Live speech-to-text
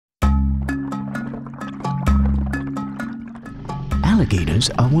Alligators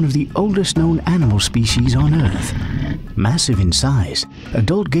are one of the oldest known animal species on Earth. Massive in size,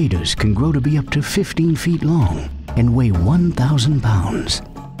 adult gators can grow to be up to 15 feet long and weigh 1,000 pounds.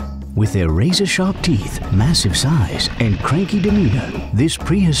 With their razor-sharp teeth, massive size, and cranky demeanor, this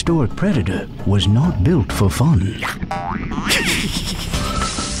prehistoric predator was not built for fun.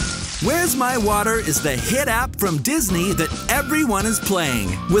 Where's My Water is the hit app from Disney that everyone is playing,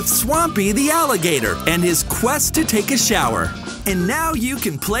 with Swampy the alligator and his quest to take a shower. And now you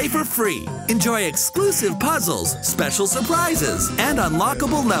can play for free. Enjoy exclusive puzzles, special surprises, and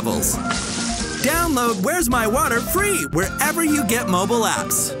unlockable levels. Download Where's My Water free wherever you get mobile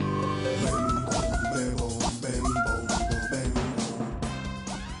apps.